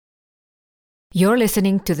You're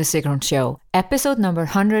listening to The Sigrun Show, episode number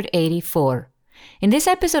 184. In this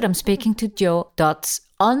episode, I'm speaking to Dodds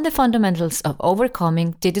on the fundamentals of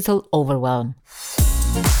overcoming digital overwhelm.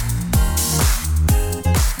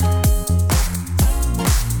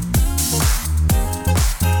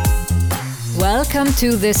 Welcome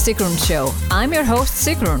to The Sigrun Show. I'm your host,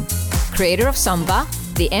 Sigrun, creator of Samba,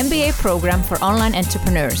 the MBA program for online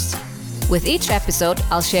entrepreneurs. With each episode,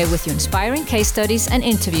 I'll share with you inspiring case studies and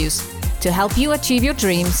interviews to help you achieve your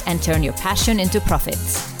dreams and turn your passion into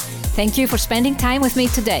profits. Thank you for spending time with me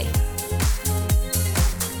today.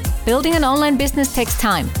 Building an online business takes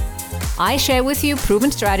time. I share with you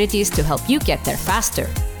proven strategies to help you get there faster.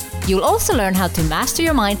 You'll also learn how to master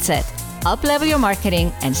your mindset, up-level your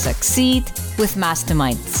marketing, and succeed with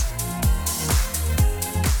masterminds.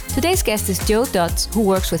 Today's guest is Dodds, who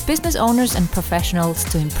works with business owners and professionals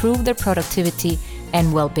to improve their productivity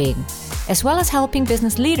and well-being, as well as helping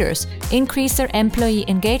business leaders increase their employee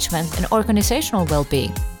engagement and organizational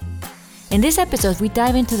well-being. In this episode, we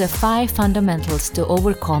dive into the 5 fundamentals to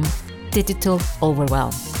overcome digital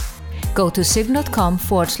overwhelm. Go to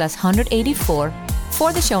sigrun.com/184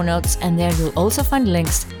 for the show notes, and there you'll also find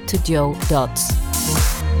links to Dodds.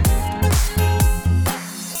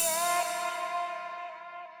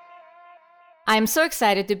 I'm so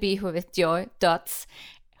excited to be here with Dodds,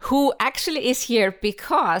 who actually is here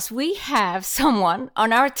because we have someone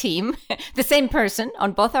on our team, the same person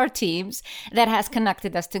on both our teams, that has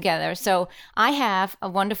connected us together. So I have a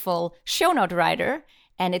wonderful show note writer,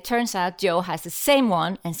 and it turns out Joe has the same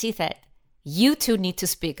one, and she said, you two need to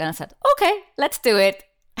speak. And I said, okay, let's do it.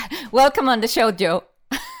 Welcome on the show, Joe.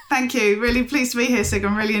 Thank you. Really pleased to be here, Sig.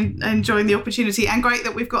 I'm really enjoying the opportunity, and great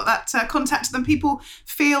that we've got that contact, and people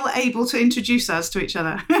feel able to introduce us to each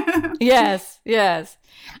other. Yes.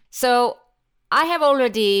 So I have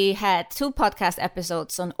already had 2 podcast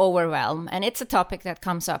episodes on overwhelm, and it's a topic that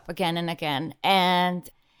comes up again and again. And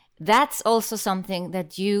that's also something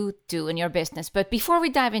that you do in your business. But before we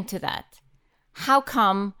dive into that, how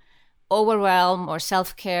come overwhelm or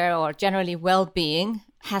self-care or generally well-being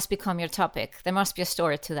has become your topic? There must be a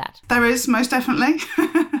story to that. There is, most definitely.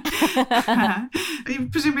 You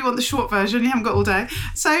presumably want the short version, you haven't got all day.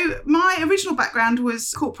 So my original background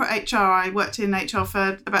was corporate HR. I worked in HR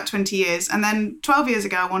for about 20 years. And then 12 years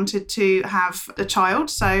ago, I wanted to have a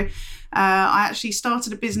child. So I actually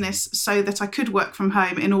started a business so that I could work from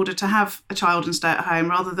home in order to have a child and stay at home,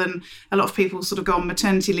 rather than a lot of people sort of go on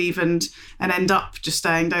maternity leave and end up just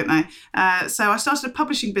staying, don't they? So I started a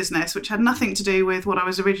publishing business, which had nothing to do with what I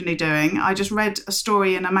was originally doing. I just read a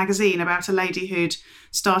story in a magazine about a lady who'd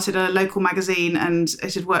started a local magazine, and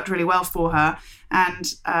it had worked really well for her.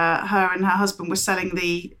 And her and her husband were selling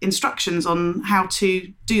the instructions on how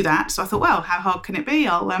to do that. So I thought, well, how hard can it be?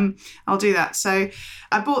 I'll do that. So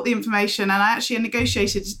I bought the information, and I actually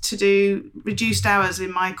negotiated to do reduced hours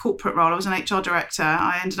in my corporate role. I was an HR director.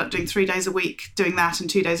 I ended up doing 3 days a week doing that, and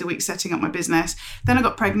 2 days a week setting up my business. Then I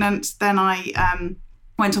got pregnant. Then I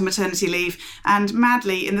went on maternity leave, and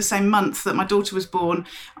madly in the same month that my daughter was born,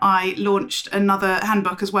 I launched another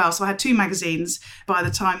handbook as well. So I had 2 magazines by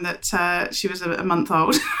the time that she was a month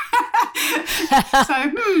old. So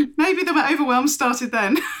maybe the overwhelm started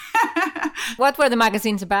then. What were the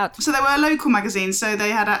magazines about? So they were local magazines. So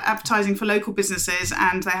they had advertising for local businesses,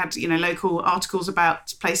 and they had, local articles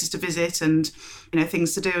about places to visit and,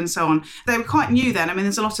 things to do and so on. They were quite new then. I mean,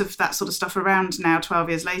 there's a lot of that sort of stuff around now, 12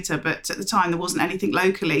 years later, but at the time there wasn't anything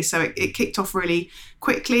locally. So it kicked off really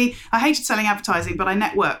quickly. I hated selling advertising, but I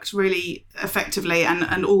networked really effectively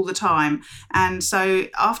and all the time. And so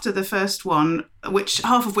after the first one,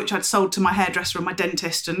 half of which I'd sold to my hairdresser and my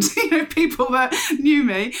dentist and people that knew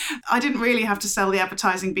me, I didn't really have to sell the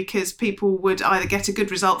advertising, because people would either get a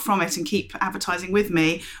good result from it and keep advertising with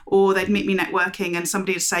me, or they'd meet me networking and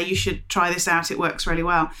somebody would say, you should try this out, it works really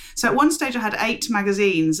well. So at one stage I had 8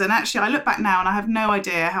 magazines, and actually I look back now and I have no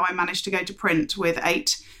idea how I managed to go to print with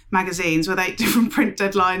 8 magazines with 8 different print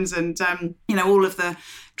deadlines and all of the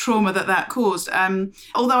trauma that caused.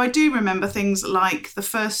 Although I do remember things like the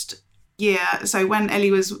first year. So when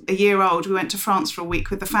Ellie was a year old, we went to France for a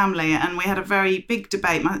week with the family, and we had a very big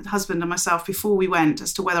debate, my husband and myself, before we went,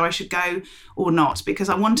 as to whether I should go or not, because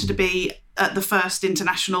I wanted to be at the first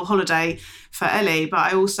international holiday for Ellie, but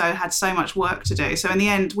I also had so much work to do. So in the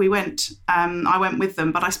end, we went, I went with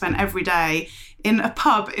them, but I spent every day in a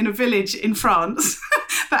pub in a village in France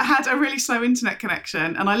that had a really slow internet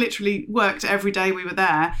connection. And I literally worked every day we were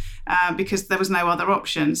there because there was no other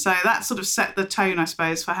option. So that sort of set the tone, I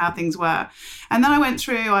suppose, for how things were. And then I went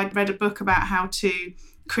through, I'd read a book about how to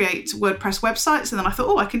create WordPress websites. And then I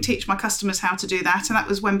thought, I can teach my customers how to do that. And that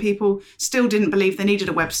was when people still didn't believe they needed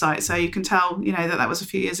a website. So you can tell, that was a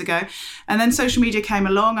few years ago. And then social media came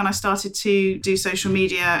along and I started to do social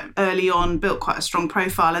media early on, built quite a strong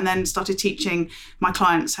profile, and then started teaching my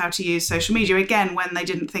clients how to use social media again when they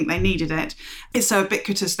didn't think they needed it. It's so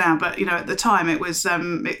ubiquitous now, but, at the time it was, I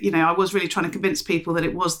was really trying to convince people that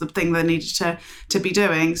it was the thing they needed to be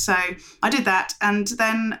doing. So I did that. And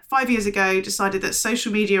then 5 years ago, decided that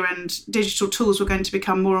social media and digital tools were going to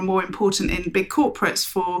become more and more important in big corporates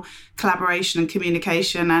for collaboration and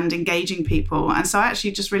communication and engaging people. And so I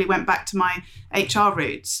actually just really went back to my HR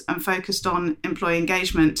roots and focused on employee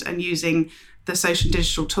engagement and using the social and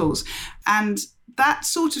digital tools. And that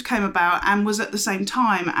sort of came about and was at the same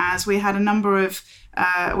time as we had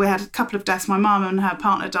we had a couple of deaths. My mum and her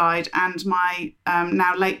partner died, and my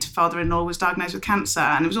now late father-in-law was diagnosed with cancer,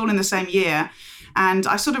 and it was all in the same year. And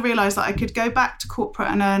I sort of realised that I could go back to corporate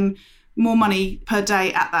and earn more money per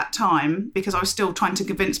day at that time, because I was still trying to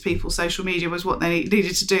convince people social media was what they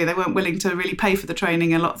needed to do. They weren't willing to really pay for the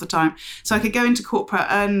training a lot of the time. So I could go into corporate,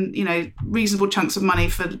 earn, reasonable chunks of money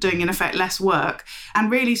for doing, in effect, less work,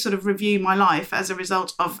 and really sort of review my life as a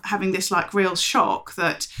result of having this real shock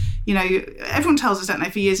that, everyone tells us, don't they,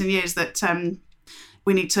 for years and years that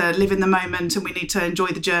we need to live in the moment and we need to enjoy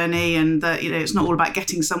the journey, and that it's not all about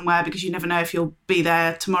getting somewhere, because you never know if you'll be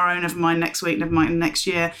there tomorrow, never mind next week, never mind next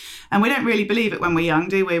year. And we don't really believe it when we're young,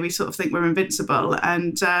 do we? We sort of think we're invincible.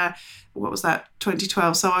 And what was that,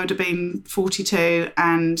 2012? So I would have been 42,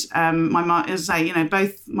 and my mum, as I say,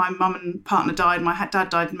 both my mum and partner died. My dad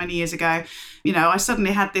died many years ago. I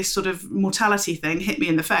suddenly had this sort of mortality thing hit me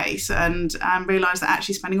in the face, and realised that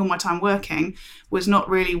actually spending all my time working was not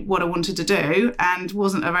really what I wanted to do, and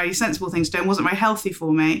wasn't a very sensible thing to do, and wasn't very healthy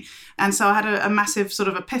for me. And so I had a massive sort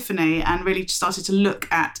of epiphany, and really started to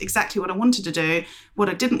look at exactly what I wanted to do, what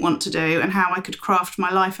I didn't want to do, and how I could craft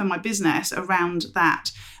my life and my business around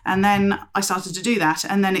that. And then I started to do that,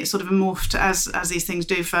 and then it sort of morphed, as these things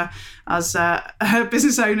do for us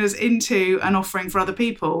business owners, into an offering for other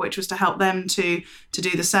people, which was to help them to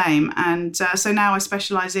do the same. And so now I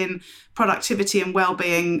specialise in productivity and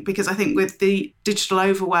well-being, because I think with the digital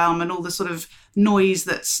overwhelm and all the sort of noise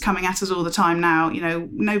that's coming at us all the time now,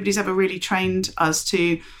 nobody's ever really trained us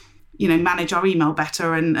to manage our email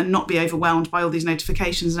better and not be overwhelmed by all these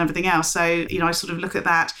notifications and everything else. So, I sort of look at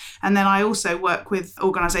that. And then I also work with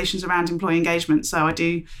organisations around employee engagement. So I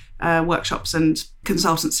do workshops and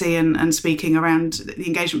consultancy and speaking around the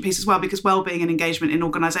engagement piece as well, because wellbeing and engagement in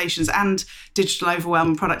organisations and digital overwhelm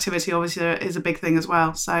and productivity obviously is a big thing as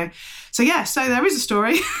well. So there is a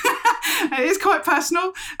story. It is quite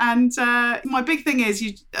personal. And my big thing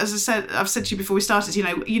is, I've said to you before we started,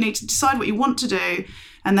 you need to decide what you want to do,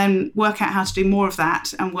 and then work out how to do more of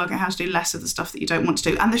that, and work out how to do less of the stuff that you don't want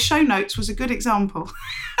to do. And the show notes was a good example.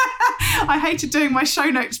 I hated doing my show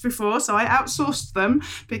notes before, so I outsourced them,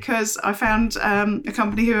 because I found a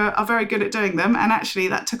company who are very good at doing them. And actually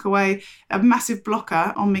that took away a massive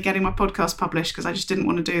blocker on me getting my podcast published, because I just didn't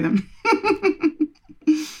want to do them.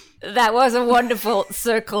 That was a wonderful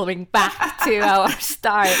circling back to our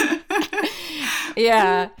start.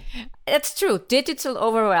 Yeah. It's true. Digital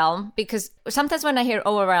overwhelm, because sometimes when I hear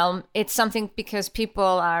overwhelm, it's something because people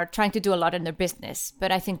are trying to do a lot in their business.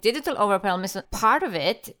 But I think digital overwhelm is a part of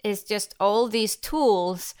it, is just all these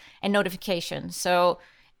tools and notifications. So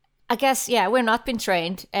I guess, we're not been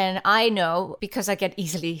trained. And I know, because I get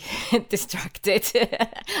easily distracted.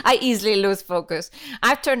 I easily lose focus.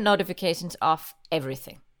 I've turned notifications off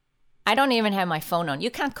everything. I don't even have my phone on. You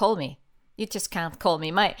can't call me. You just can't call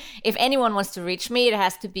me. If anyone wants to reach me, it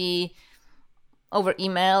has to be over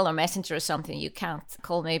email or messenger or something. You can't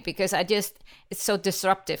call me, because it's so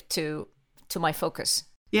disruptive to my focus.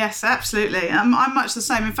 Yes, absolutely. I'm much the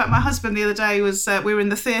same. In fact, my husband the other day we were in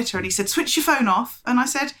the theatre, and he said, "Switch your phone off." And I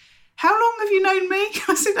said, "How long have you known me?"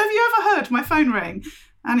 I said, "Have you ever heard my phone ring?"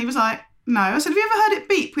 And he was like, "No." I said, "Have you ever heard it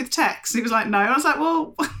beep with text?" And he was like, "No." I was like,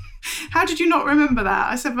 "Well, how did you not remember that?"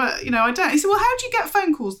 I said, "But, I don't." He said, "Well, how do you get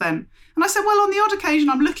phone calls then?" And I said, "Well, on the odd occasion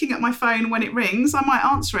I'm looking at my phone when it rings, I might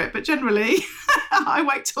answer it, but generally I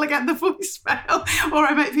wait till I get the voicemail, or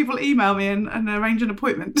I make people email me and arrange an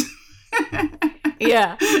appointment."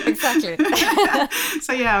 Yeah, exactly.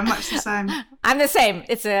 So yeah, I'm much the same. I'm the same.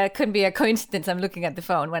 Couldn't be a coincidence. I'm looking at the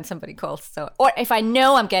phone when somebody calls. Or if I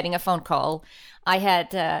know I'm getting a phone call. I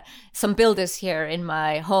had some builders here in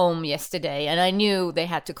my home yesterday, and I knew they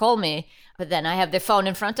had to call me. But then I have the phone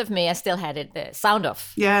in front of me. I still had the sound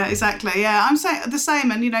off. Yeah, exactly. Yeah, I'm the same.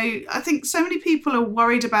 And, I think so many people are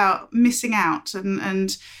worried about missing out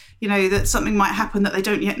and that something might happen that they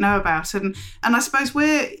don't yet know about. And I suppose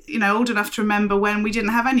we're, old enough to remember when we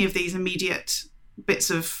didn't have any of these immediate bits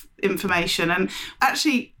of information. And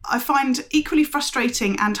actually, I find equally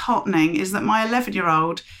frustrating and heartening is that my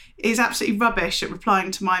 11-year-old is absolutely rubbish at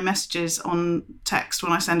replying to my messages on text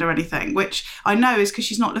when I send her anything, which I know is because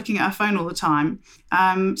she's not looking at her phone all the time.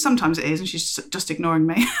 Sometimes it is, and she's just ignoring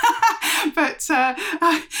me. But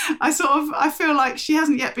I feel like she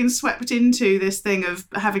hasn't yet been swept into this thing of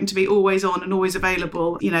having to be always on and always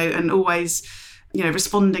available, and always,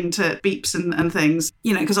 responding to beeps and things,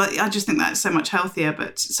 because I just think that's so much healthier.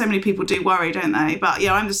 But so many people do worry, don't they? But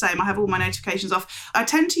yeah, I'm the same. I have all my notifications off. I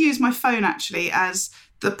tend to use my phone actually as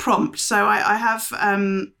the prompt. So I have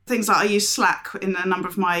things like I use Slack in a number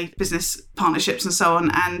of my business partnerships and so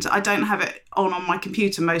on, and I don't have it on my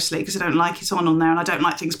computer mostly because I don't like it on there, and I don't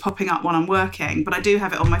like things popping up when I'm working, but I do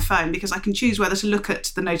have it on my phone because I can choose whether to look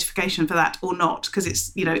at the notification for that or not, because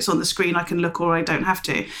it's it's on the screen, I can look or I don't have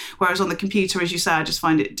to. Whereas on the computer, as you say, I just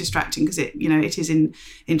find it distracting because it is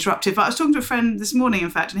interruptive. But I was talking to a friend this morning,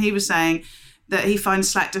 in fact, and he was saying that he finds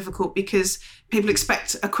Slack difficult because people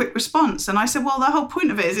expect a quick response. And I said, well, the whole point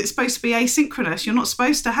of it is it's supposed to be asynchronous. You're not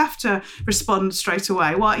supposed to have to respond straight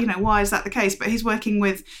away. Why is that the case? But he's working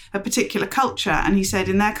with a particular culture, and he said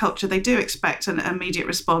in their culture, they do expect an immediate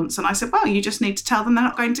response. And I said, well, you just need to tell them they're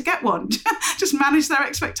not going to get one. Just manage their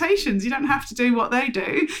expectations. You don't have to do what they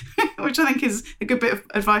do, which I think is a good bit of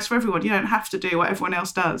advice for everyone. You don't have to do what everyone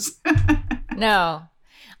else does. No.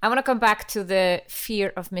 I want to come back to the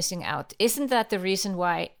fear of missing out. Isn't that the reason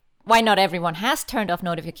why not everyone has turned off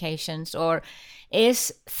notifications or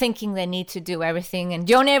is thinking they need to do everything and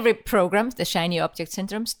join every program, the shiny object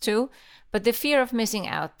syndromes too? But the fear of missing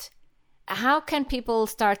out, how can people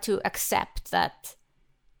start to accept that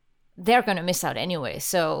they're going to miss out anyway?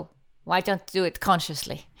 So why don't do it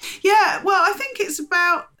consciously? Yeah, well, I think it's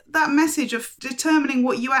about that message of determining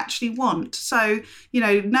what you actually want. So,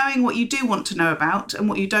 knowing what you do want to know about and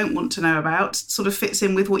what you don't want to know about sort of fits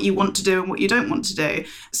in with what you want to do and what you don't want to do.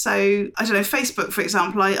 So, I don't know, Facebook, for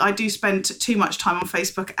example, I do spend too much time on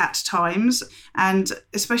Facebook at times. And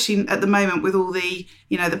especially at the moment with all the,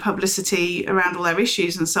 the publicity around all their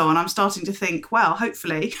issues and so on, I'm starting to think, well,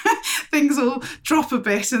 hopefully things will drop a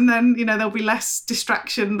bit and then, there'll be less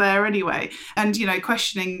distraction there anyway. And,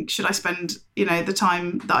 questioning, should I spend, the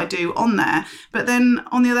time that I do on there? But then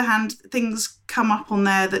on the other hand, things come up on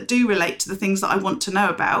there that do relate to the things that I want to know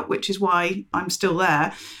about, which is why I'm still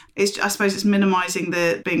there. I suppose it's minimising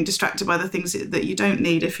the being distracted by the things that you don't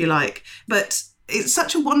need, if you like. But it's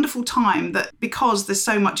such a wonderful time that because there's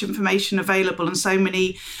so much information available and so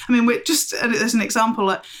many, we're just, as an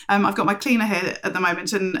example, I've got my cleaner here at the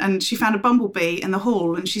moment and she found a bumblebee in the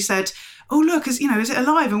hall and she said, oh, look, is it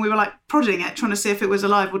alive? And we were like prodding it, trying to see if it was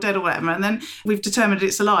alive or dead or whatever. And then we've determined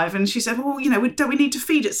it's alive. And she said, well, don't we need to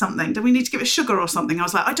feed it something? Do we need to give it sugar or something? I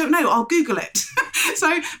was like, I don't know, I'll Google it.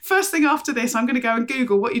 So first thing after this, I'm going to go and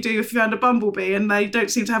Google what you do if you found a bumblebee and they don't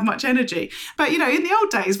seem to have much energy. But, in the old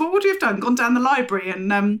days, what would you have done? Gone down the library and,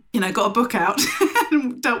 got a book out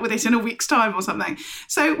and dealt with it in a week's time or something.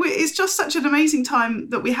 So it's just such an amazing time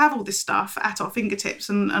that we have all this stuff at our fingertips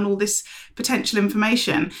and all this potential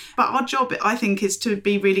information. But our job, I think, is to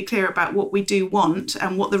be really clear about what we do want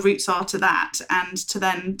and what the routes are to that, and to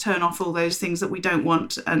then turn off all those things that we don't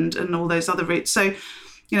want and all those other routes. So,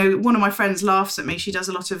 one of my friends laughs at me. She does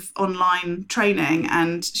a lot of online training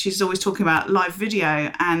and she's always talking about live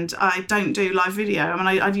video, and I don't do live video.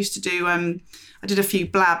 I used to do, I did a few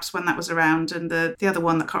blabs when that was around, and the other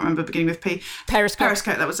one that I can't remember beginning with P.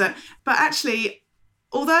 Periscope, that was it. But actually,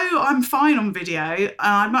 although I'm fine on video,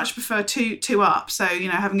 I much prefer two up. So,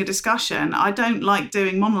 having a discussion, I don't like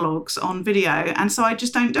doing monologues on video. And so I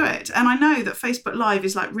just don't do it. And I know that Facebook Live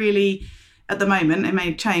is like really, at the moment, it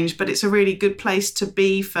may change, but it's a really good place to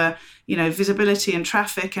be for, visibility and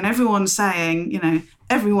traffic. And everyone's saying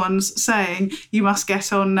you must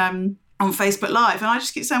get on Facebook Live. And I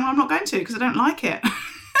just keep saying, well, I'm not going to because I don't like it.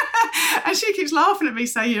 And she keeps laughing at me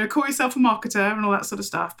saying, call yourself a marketer and all that sort of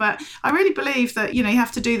stuff. But I really believe that, you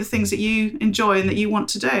have to do the things that you enjoy and that you want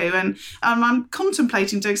to do. And I'm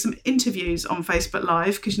contemplating doing some interviews on Facebook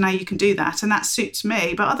Live because now you can do that and that suits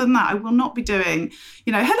me. But other than that, I will not be doing,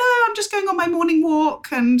 hello, I'm just going on my morning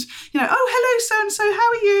walk and, oh, hello, so-and-so, how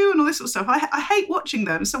are you? And all this sort of stuff. I hate watching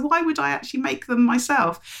them. So why would I actually make them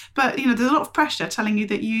myself? But, there's a lot of pressure telling you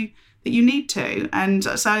that you need to. And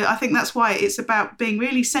so I think that's why it's about being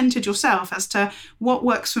really centered yourself as to what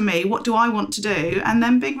works for me, what do I want to do, and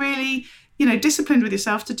then being really, disciplined with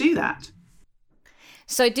yourself to do that.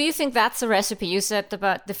 So do you think that's a recipe you said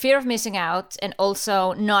about the fear of missing out and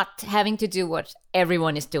also not having to do what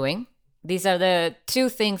everyone is doing? These are the two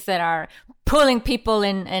things that are pulling people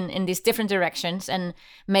in these different directions and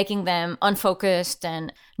making them unfocused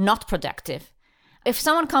and not productive. If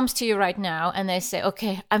someone comes to you right now and they say,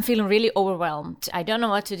 okay, I'm feeling really overwhelmed, I don't know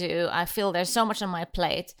what to do, I feel there's so much on my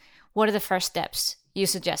plate, what are the first steps you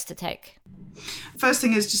suggest to take? First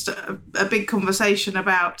thing is just a big conversation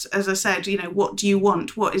about, as I said, what do you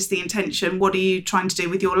want? What is the intention? What are you trying to do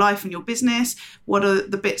with your life and your business? What are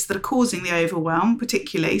the bits that are causing the overwhelm,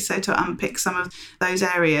 particularly? So to unpick some of those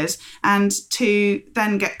areas and to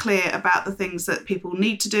then get clear about the things that people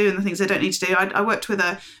need to do and the things they don't need to do. I worked with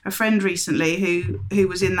a friend recently who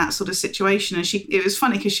was in that sort of situation, and it was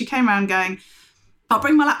funny because she came around going, I'll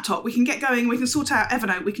bring my laptop, we can get going, we can sort out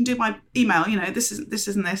Evernote, we can do my email, this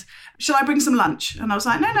isn't this. Shall I bring some lunch? And I was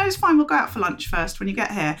like, no, it's fine, we'll go out for lunch first when you get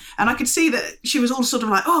here. And I could see that she was all sort of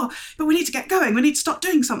like, oh, but we need to get going, we need to start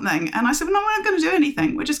doing something. And I said, well, no, we're not going to do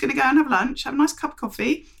anything. We're just going to go and have lunch, have a nice cup of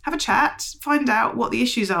coffee, have a chat, find out what the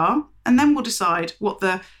issues are, and then we'll decide what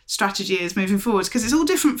the strategy is moving forwards, because it's all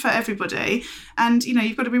different for everybody. And,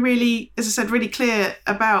 you've got to be really, as I said, really clear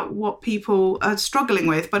about what people are struggling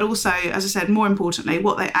with, but also, as I said, more importantly,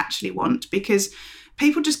 what they actually want, because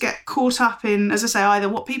people just get caught up in, as I say, either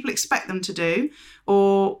what people expect them to do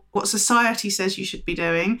or what society says you should be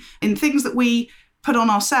doing, in things that we put on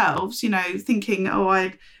ourselves, thinking, oh,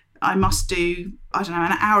 I must do, I don't know,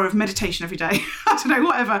 an hour of meditation every day. I don't know,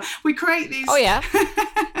 whatever. We create these. Oh, yeah.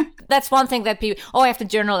 That's one thing that people, I have to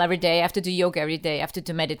journal every day, I have to do yoga every day, I have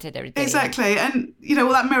to meditate every day. Exactly. And,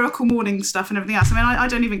 all that miracle morning stuff and everything else. I mean, I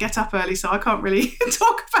don't even get up early, so I can't really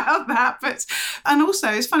talk about that. And also,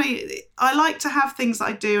 it's funny, I like to have things that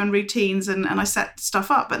I do and routines and I set stuff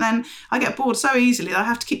up, but then I get bored so easily that I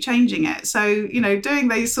have to keep changing it. So, doing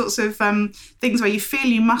these sorts of things where you feel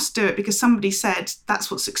you must do it because somebody said that's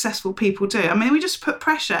what successful people do. I mean, we just put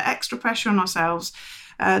extra pressure on ourselves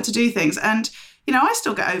to do things. And I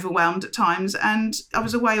still get overwhelmed at times, and I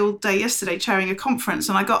was away all day yesterday chairing a conference,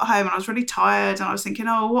 and I got home and I was really tired and I was thinking,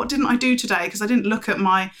 oh, what didn't I do today? Because I didn't look at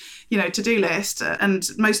my, to-do list, and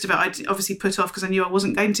most of it I'd obviously put off because I knew I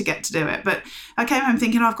wasn't going to get to do it. But I came home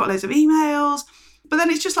thinking, oh, I've got loads of emails, but then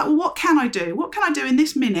it's just like, well, what can I do? What can I do in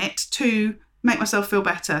this minute to make myself feel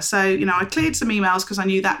better? So, I cleared some emails because I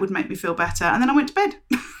knew that would make me feel better, and then I went to bed.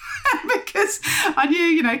 Because I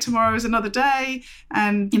knew, tomorrow is another day,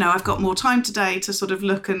 and, I've got more time today to sort of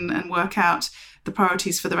look and work out the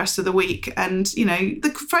priorities for the rest of the week. And,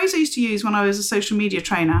 the phrase I used to use when I was a social media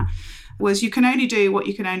trainer was, you can only do what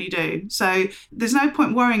you can only do. So there's no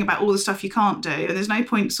point worrying about all the stuff you can't do, and there's no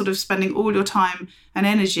point sort of spending all your time and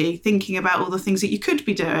energy thinking about all the things that you could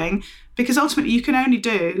be doing, because ultimately you can only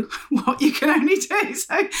do what you can only do.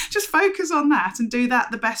 So just focus on that and do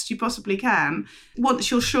that the best you possibly can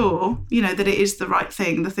once you're sure, that it is the right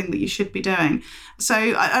thing, the thing that you should be doing. So,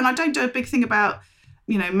 and I don't do a big thing about,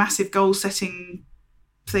 massive goal setting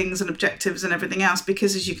things and objectives and everything else,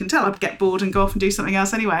 because as you can tell, I'd get bored and go off and do something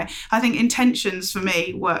else anyway. I think intentions for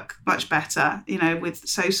me work much better, with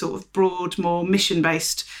sort of broad, more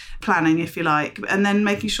mission-based planning, if you like, and then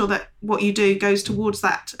making sure that what you do goes towards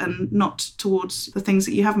that and not towards the things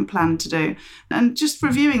that you haven't planned to do, and just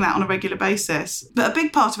reviewing that on a regular basis. But a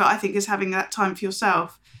big part of it, I think, is having that time for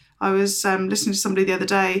yourself. I was listening to somebody the other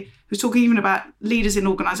day who was talking even about leaders in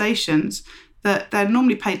organisations, that they're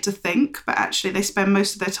normally paid to think, but actually they spend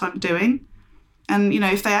most of their time doing. And,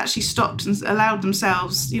 if they actually stopped and allowed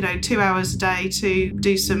themselves, 2 hours a day to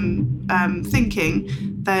do some thinking,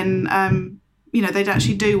 then, they'd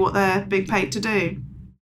actually do what they're being paid to do.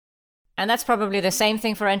 And that's probably the same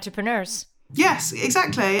thing for entrepreneurs. Yes,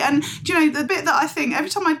 exactly. And, the bit that I think every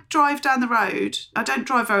time I drive down the road, I don't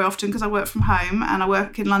drive very often because I work from home and I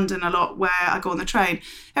work in London a lot where I go on the train.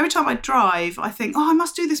 Every time I drive, I think, oh, I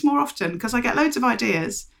must do this more often, because I get loads of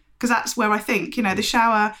ideas, because that's where I think, the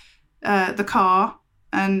shower, the car,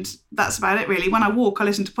 and that's about it really. When I walk, I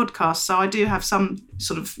listen to podcasts, so I do have some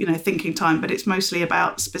sort of, thinking time, but it's mostly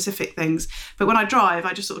about specific things. But when I drive,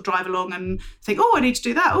 I just sort of drive along and think, oh, I need to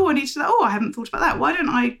do that. Oh, I need to do that. Oh, I haven't thought about that. Why don't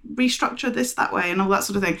I restructure this that way, and all that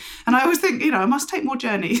sort of thing. And I always think, I must take more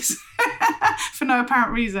journeys for no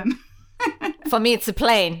apparent reason. For me, it's a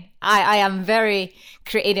plane. I am very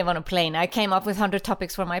creative on a plane. I came up with 100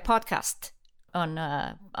 topics for my podcast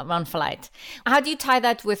on flight. How do you tie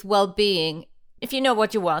that with well-being? If you know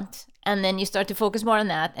what you want, and then you start to focus more on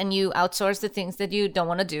that, and you outsource the things that you don't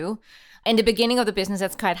want to do. In the beginning of the business,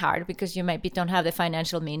 that's quite hard because you maybe don't have the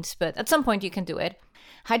financial means, but at some point you can do it.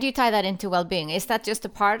 How do you tie that into well-being? Is that just a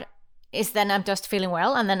part? Is then I'm just feeling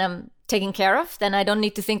well and then I'm taken care of? Then I don't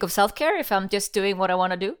need to think of self-care if I'm just doing what I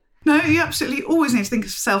want to do? No, you absolutely always need to think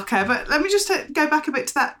of self-care. But let me just go back a bit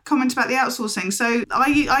to that comment about the outsourcing. So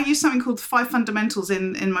I use something called the 5 fundamentals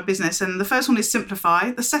in my business. And the first one is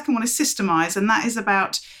simplify. The second one is systemize. And that is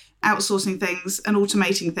about outsourcing things and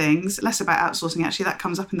automating things, less about outsourcing, actually, that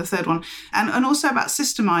comes up in the third one, and also about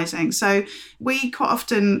systemizing. So we quite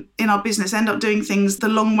often in our business end up doing things the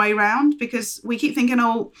long way round because we keep thinking,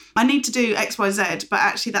 oh, I need to do X, Y, Z, but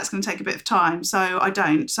actually that's going to take a bit of time. So I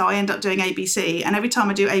don't. So I end up doing ABC. And every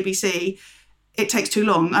time I do ABC, it takes too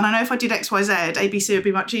long. And I know if I did X, Y, Z, ABC would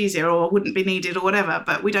be much easier or wouldn't be needed or whatever,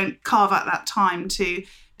 but we don't carve out that time to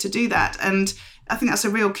do that. And I think that's a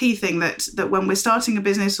real key thing that when we're starting a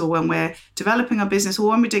business or when we're developing our business or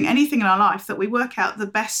when we're doing anything in our life, that we work out the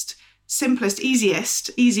best, simplest,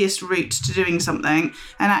 easiest route to doing something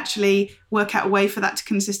and actually work out a way for that to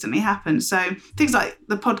consistently happen. So things like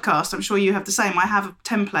the podcast, I'm sure you have the same. I have a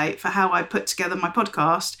template for how I put together my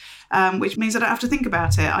podcast, which means I don't have to think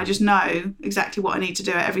about it. I just know exactly what I need to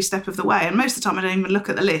do at every step of the way. And most of the time I don't even look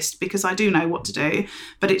at the list because I do know what to do,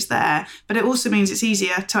 but it's there. But it also means it's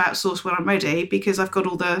easier to outsource when I'm ready because I've got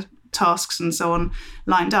all the tasks and so on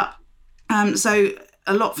lined up. So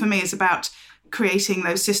a lot for me is about creating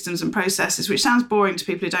those systems and processes, which sounds boring to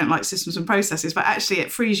people who don't like systems and processes, but actually it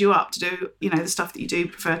frees you up to do, the stuff that you do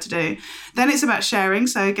prefer to do. Then it's about sharing,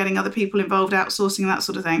 so getting other people involved, outsourcing, that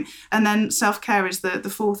sort of thing. And then self-care is the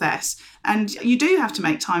fourth S. And you do have to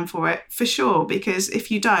make time for it, for sure, because if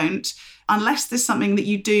you don't, unless there's something that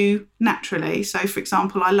you do naturally. So, for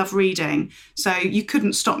example, I love reading. So you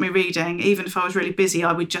couldn't stop me reading. Even if I was really busy,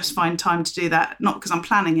 I would just find time to do that. Not because I'm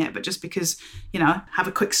planning it, but just because, have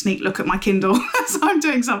a quick sneak look at my Kindle as I'm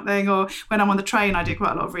doing something. Or when I'm on the train, I do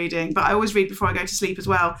quite a lot of reading. But I always read before I go to sleep as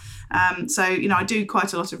well. So, I do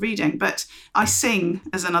quite a lot of reading. But I sing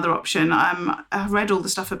as another option. I've read all the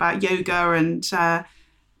stuff about yoga and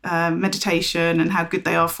meditation and how good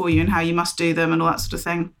they are for you and how you must do them and all that sort of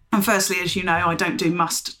thing. And firstly, as you know, I don't do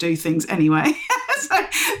must do things anyway. So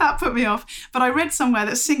that put me off. But I read somewhere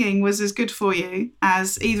that singing was as good for you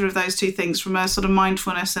as either of those two things from a sort of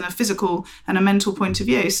mindfulness and a physical and a mental point of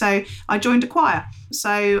view. So I joined a choir.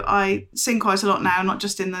 So I sing quite a lot now, not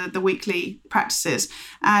just in the weekly practices.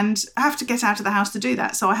 And I have to get out of the house to do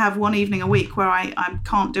that. So I have one evening a week where I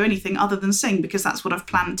can't do anything other than sing because that's what I've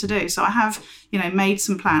planned to do. So I have, made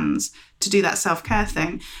some plans to do that self-care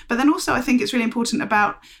thing. But then also I think it's really important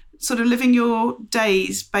about sort of living your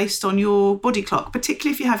days based on your body clock,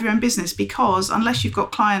 particularly if you have your own business, because unless you've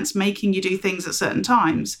got clients making you do things at certain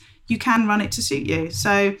times, you can run it to suit you.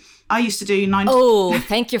 So I used to do 9 to... Oh,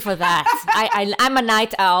 thank you for that. I'm a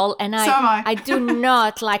night owl and So am I. I do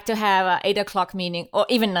not like to have an 8 o'clock meeting or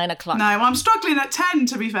even 9 o'clock. No, I'm struggling at 10,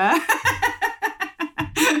 to be fair.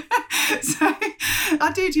 So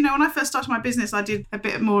I did, when I first started my business, I did a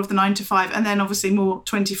bit more of the 9 to 5 and then obviously more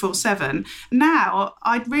 24/7. Now,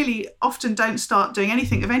 I really often don't start doing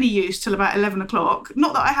anything of any use till about 11 o'clock.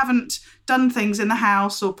 Not that I haven't done things in the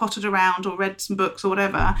house or potted around or read some books or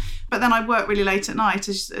whatever, but then I work really late at night,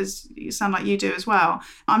 as you sound like you do as well.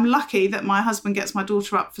 I'm lucky that my husband gets my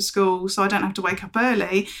daughter up for school, so I don't have to wake up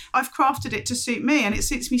early. I've crafted it to suit me and it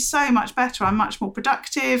suits me so much better. I'm much more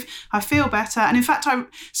productive. I feel better. And in fact, I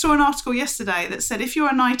saw an article yesterday that said if you're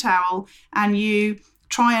a night owl and you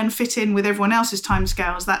try and fit in with everyone else's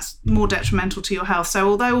timescales, that's more detrimental to your health. So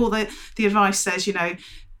although all the advice says,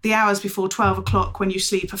 the hours before 12 o'clock when you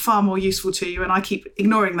sleep are far more useful to you, and I keep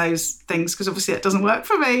ignoring those things because obviously it doesn't work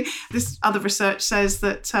for me. This other research says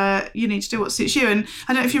that you need to do what suits you. And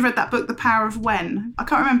I don't know if you've read that book, The Power of When. I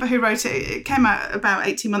can't remember who wrote it. It came out about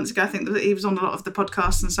 18 months ago. I think that he was on a lot of the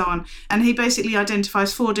podcasts and so on. And he basically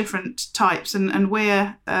identifies 4 different types, and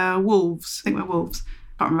we're wolves. I think we're wolves.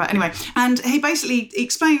 Can't remember. Anyway, and he basically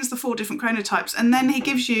explains the 4 different chronotypes, and then he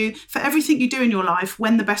gives you, for everything you do in your life,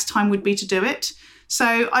 when the best time would be to do it.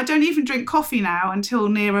 So I don't even drink coffee now until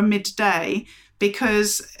nearer midday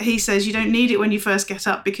because he says you don't need it when you first get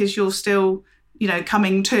up because you're still,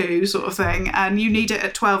 coming to sort of thing. And you need it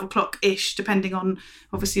at 12 o'clock-ish, depending on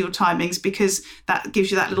obviously your timings, because that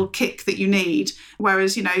gives you that little kick that you need.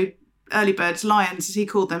 Whereas, early birds, lions, as he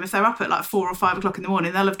called them, if they're up at like 4 or 5 o'clock in the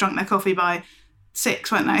morning, they'll have drunk their coffee by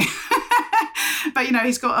 6, won't they? But,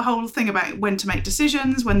 he's got a whole thing about when to make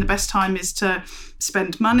decisions, when the best time is to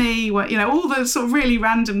spend money, all the sort of really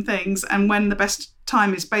random things, and when the best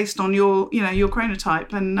time is based on your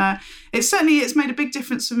chronotype. And it's made a big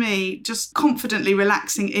difference for me, just confidently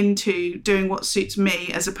relaxing into doing what suits me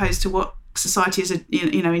as opposed to what society is,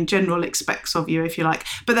 in general expects of you, if you like.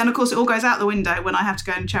 But then, of course, it all goes out the window when I have to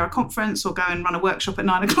go and chair a conference or go and run a workshop at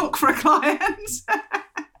 9 o'clock for a client.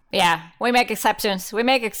 Yeah, we make exceptions.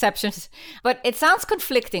 But it sounds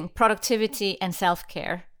conflicting, productivity and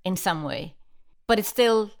self-care. in some way. But it's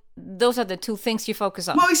still, those are the two things you focus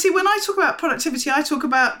on. Well, you see, when I talk about productivity, I talk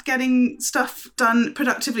about getting stuff done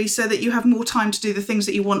productively so that you have more time to do the things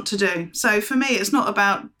that you want to do. So for me, it's not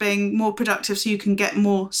about being more productive so you can get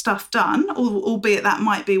more stuff done, albeit that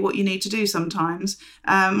might be what you need to do sometimes.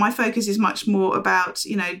 My focus is much more about,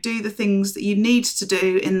 do the things that you need to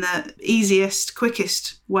do in the easiest,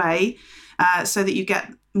 quickest way so that you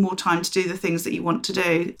get more time to do the things that you want to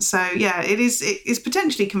do. So yeah, it is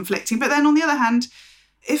potentially conflicting. But then on the other hand,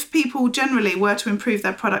 if people generally were to improve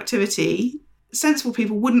their productivity, sensible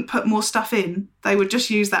people wouldn't put more stuff in. They would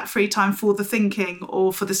just use that free time for the thinking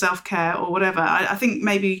or for the self-care or whatever. I think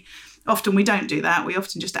maybe often we don't do that. We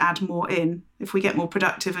often just add more in. If we get more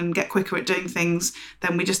productive and get quicker at doing things,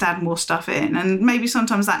 then we just add more stuff in. And maybe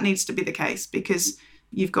sometimes that needs to be the case because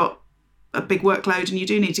you've got a big workload and you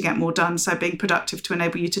do need to get more done. So being productive to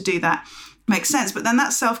enable you to do that makes sense. But then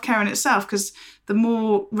that's self-care in itself, because the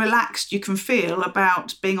more relaxed you can feel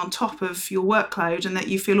about being on top of your workload and that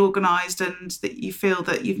you feel organised and that you feel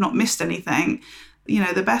that you've not missed anything,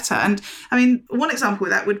 the better. And I mean, one example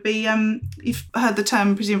of that would be, you've heard the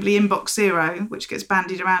term presumably inbox zero, which gets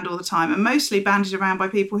bandied around all the time, and mostly bandied around by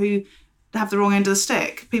people who have the wrong end of the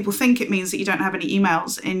stick. People think it means that you don't have any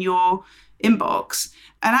emails in your inbox.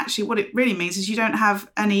 And actually what it really means is you don't have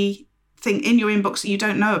anything in your inbox that you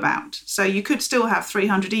don't know about. So you could still have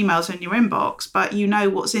 300 emails in your inbox, but you know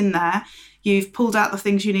what's in there. You've pulled out the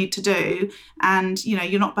things you need to do, and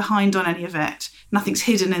you're not behind on any of it. Nothing's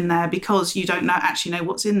hidden in there because you don't actually know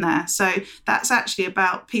what's in there. So that's actually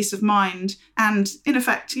about peace of mind and, in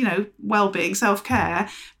effect, well-being, self-care,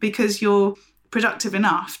 because you're productive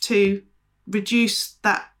enough to reduce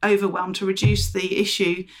that overwhelm, to reduce the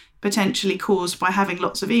issue potentially caused by having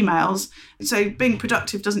lots of emails. So being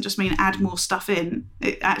productive doesn't just mean add more stuff in.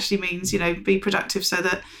 It actually means, be productive so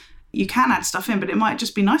that you can add stuff in, but it might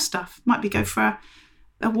just be nice stuff. It might be go for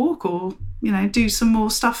a walk or, do some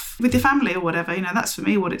more stuff with your family or whatever. That's for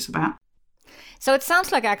me what it's about. So it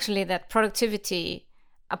sounds like actually that productivity,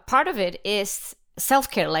 a part of it is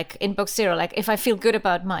self-care, like inbox zero. Like if I feel good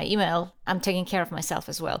about my email, I'm taking care of myself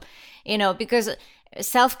as well. Because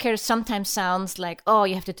self-care sometimes sounds like, oh,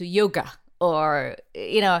 you have to do yoga, or,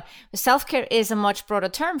 self-care is a much broader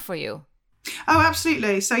term for you. Oh,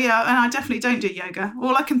 absolutely. So, yeah, and I definitely don't do yoga.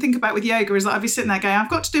 All I can think about with yoga is that I'd be sitting there going, I've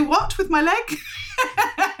got to do what with my leg?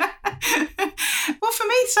 Well, for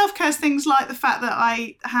me, self-care is things like the fact that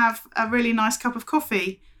I have a really nice cup of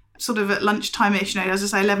coffee sort of at lunchtime-ish, as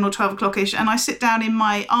I say, 11 or 12 o'clock-ish, and I sit down in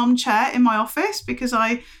my armchair in my office because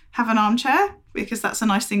I have an armchair, because that's a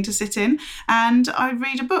nice thing to sit in, and I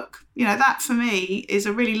read a book. That for me is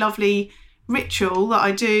a really lovely ritual that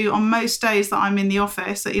I do on most days that I'm in the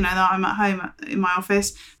office, that I'm at home in my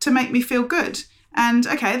office, to make me feel good. And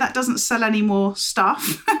okay, that doesn't sell any more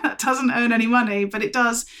stuff, that doesn't earn any money, but it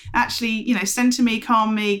does actually, center me,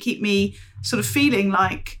 calm me, keep me sort of feeling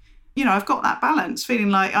like, I've got that balance, feeling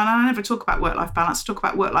like, and I never talk about work-life balance, I talk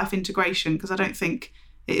about work-life integration, because I don't think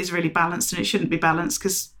it is really balanced, and it shouldn't be balanced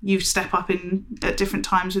because you step up in at different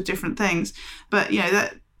times with different things. But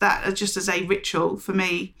that just as a ritual for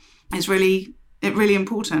me is really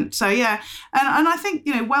important. So yeah, and I think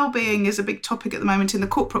well-being is a big topic at the moment in the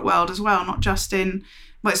corporate world as well, not just in.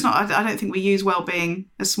 Well, it's not. I don't think we use well-being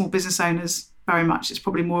as small business owners very much. It's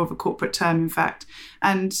probably more of a corporate term, in fact.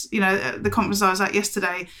 And the conference I was at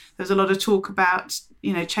yesterday, there was a lot of talk about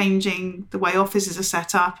changing the way offices are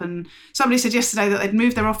set up. And somebody said yesterday that they'd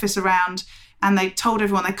moved their office around and they told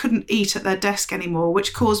everyone they couldn't eat at their desk anymore,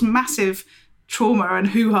 which caused massive trauma and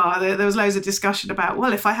hoo-ha. There was loads of discussion about,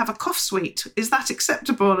 well, if I have a cough suite, is that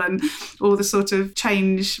acceptable? And all the sort of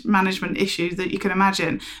change management issues that you can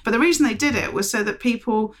imagine. But the reason they did it was so that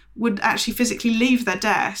people would actually physically leave their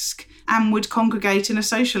desk and would congregate in a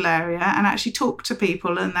social area and actually talk to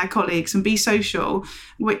people and their colleagues and be social,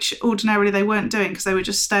 which ordinarily they weren't doing because they were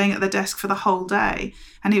just staying at their desk for the whole day.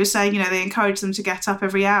 And he was saying, they encouraged them to get up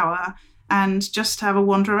every hour and just have a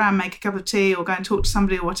wander around, make a cup of tea or go and talk to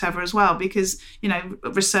somebody or whatever as well, because,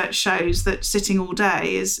 research shows that sitting all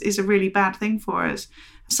day is a really bad thing for us.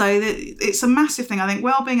 So it's a massive thing. I think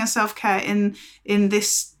well-being and self-care in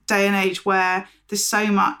this day and age where there's so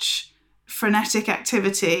much frenetic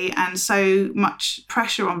activity and so much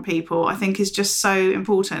pressure on people, I think is just so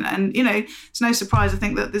important. And, it's no surprise, I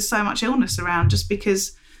think, that there's so much illness around just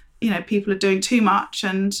because, people are doing too much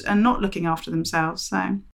and not looking after themselves.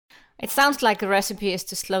 So. It sounds like the recipe is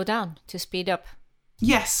to slow down, to speed up.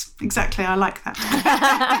 Yes, exactly. I like that.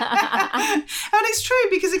 And it's true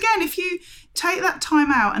because, again, if you take that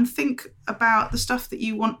time out and think about the stuff that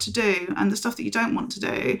you want to do and the stuff that you don't want to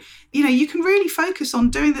do, you can really focus on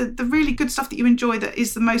doing the really good stuff that you enjoy, that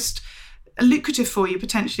is the most lucrative for you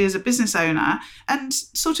potentially as a business owner, and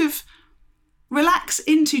sort of relax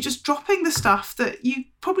into just dropping the stuff that you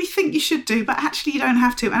probably think you should do, but actually you don't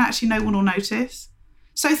have to, and actually no one will notice.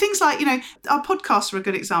 So things like, our podcasts are a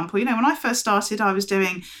good example. When I first started, I was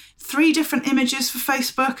doing 3 different images for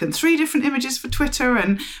Facebook and 3 different images for Twitter.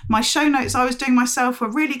 And my show notes I was doing myself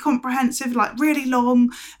were really comprehensive, like really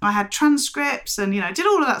long. I had transcripts and, did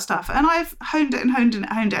all of that stuff. And I've honed it.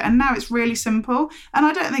 And now it's really simple. And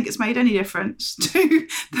I don't think it's made any difference to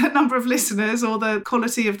the number of listeners or the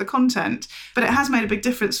quality of the content. But it has made a big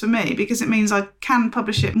difference for me because it means I can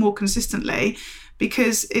publish it more consistently,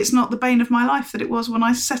 because it's not the bane of my life that it was when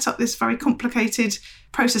I set up this very complicated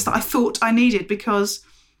process that I thought I needed, because,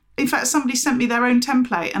 in fact, somebody sent me their own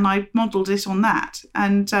template and I modelled it on that.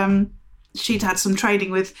 And she'd had some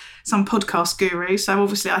training with some podcast guru, so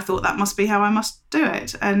obviously I thought that must be how I must do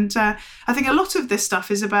it. And I think a lot of this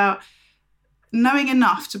stuff is about knowing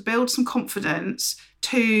enough to build some confidence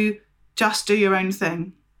to just do your own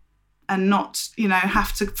thing and not,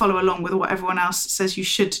 have to follow along with what everyone else says you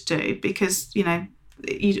should do, because, you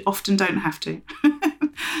often don't have to.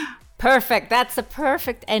 Perfect. That's a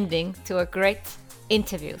perfect ending to a great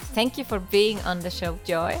interview. Thank you for being on the show,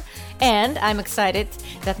 Joy. And I'm excited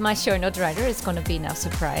that my show note writer is going to be now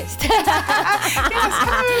surprised. Yes,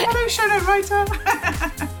 hello, show note writer.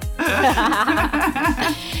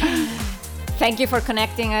 Thank you for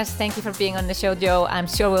connecting us. Thank you for being on the show, Joe. I'm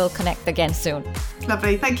sure we'll connect again soon.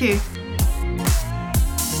 Lovely. Thank you.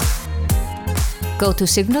 Go to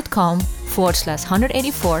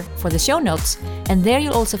sigrun.com/184 for the show notes, and there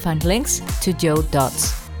you'll also find links to Joe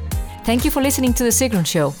Dodds. Thank you for listening to The Sigrun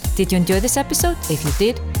Show. Did you enjoy this episode? If you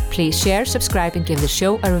did, please share, subscribe, and give the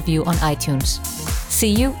show a review on iTunes.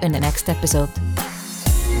 See you in the next episode.